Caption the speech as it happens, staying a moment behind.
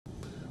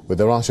With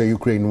the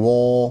Russia-Ukraine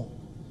war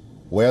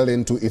well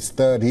into its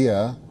third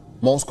year,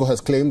 Moscow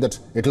has claimed that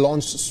it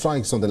launched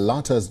strikes on the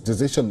latter's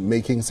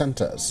decision-making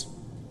centers.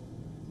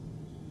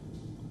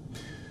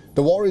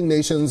 The warring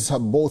nations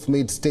have both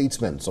made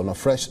statements on a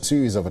fresh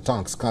series of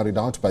attacks carried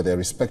out by their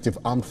respective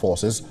armed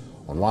forces.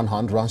 On one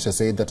hand, Russia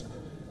said that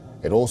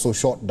it also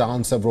shot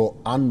down several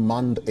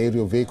unmanned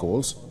aerial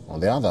vehicles. On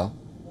the other,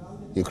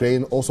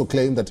 Ukraine also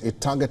claimed that it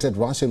targeted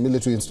Russian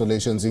military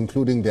installations,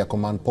 including their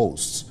command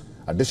posts.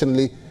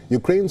 Additionally,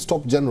 Ukraine's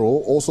top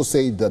general also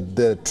said that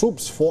the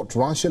troops fought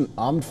Russian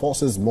armed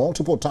forces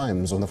multiple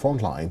times on the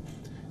front line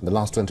in the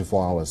last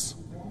 24 hours.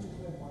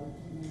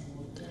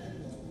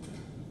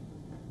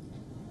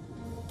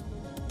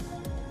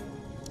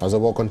 As the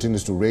war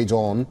continues to rage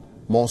on,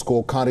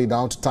 Moscow carried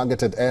out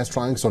targeted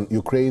airstrikes on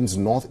Ukraine's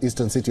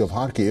northeastern city of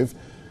Kharkiv.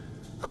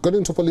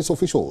 According to police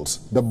officials,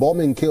 the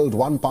bombing killed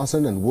one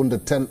person and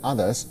wounded 10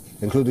 others,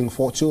 including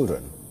 4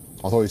 children.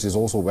 Authorities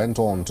also went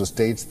on to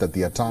state that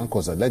the attack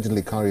was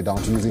allegedly carried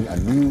out using a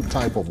new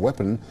type of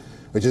weapon,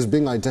 which is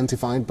being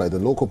identified by the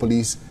local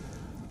police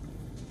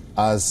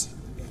as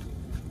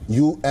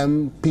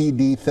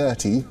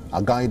UMPD-30,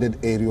 a guided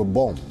aerial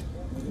bomb.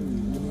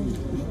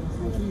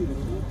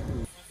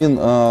 Він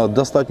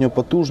достатньо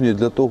потужний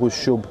для того,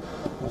 щоб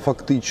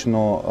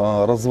фактично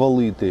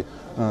розвалити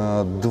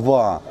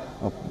 2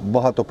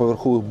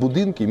 багатоповерхових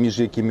будинки, між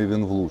якими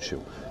він влучив,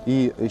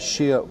 і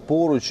ще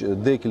поруч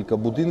декілька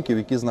будинків,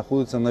 які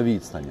знаходяться на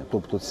відстані.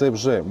 Тобто це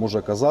вже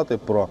може казати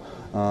про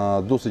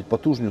досить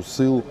потужну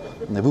силу,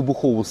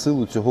 вибухову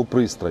силу цього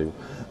пристрою.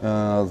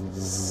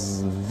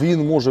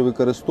 Він може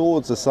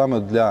використовуватися саме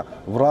для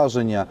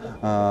враження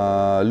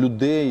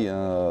людей,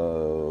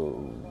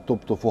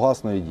 тобто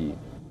фугасної дії.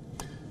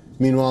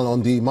 Meanwhile,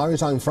 on the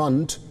maritime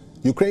front,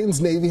 Ukraine's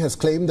navy has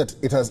claimed that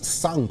it has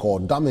sunk or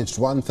damaged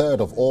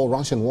 1/3 of all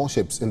Russian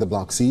warships in the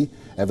Black Sea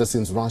ever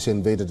since Russia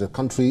invaded the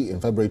country in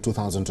February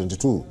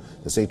 2022.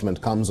 The statement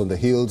comes on the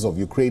heels of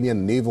Ukrainian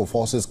naval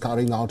forces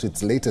carrying out its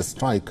latest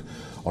strike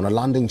on a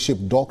landing ship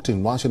docked in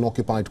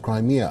Russian-occupied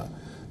Crimea.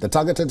 The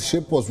targeted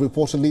ship was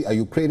reportedly a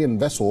Ukrainian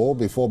vessel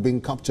before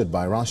being captured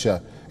by Russia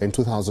in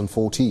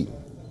 2014.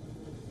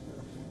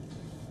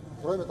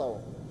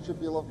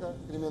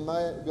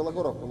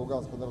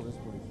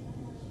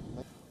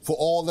 For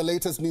all the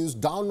latest news,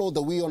 download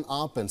the WION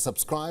app and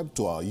subscribe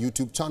to our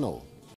YouTube channel.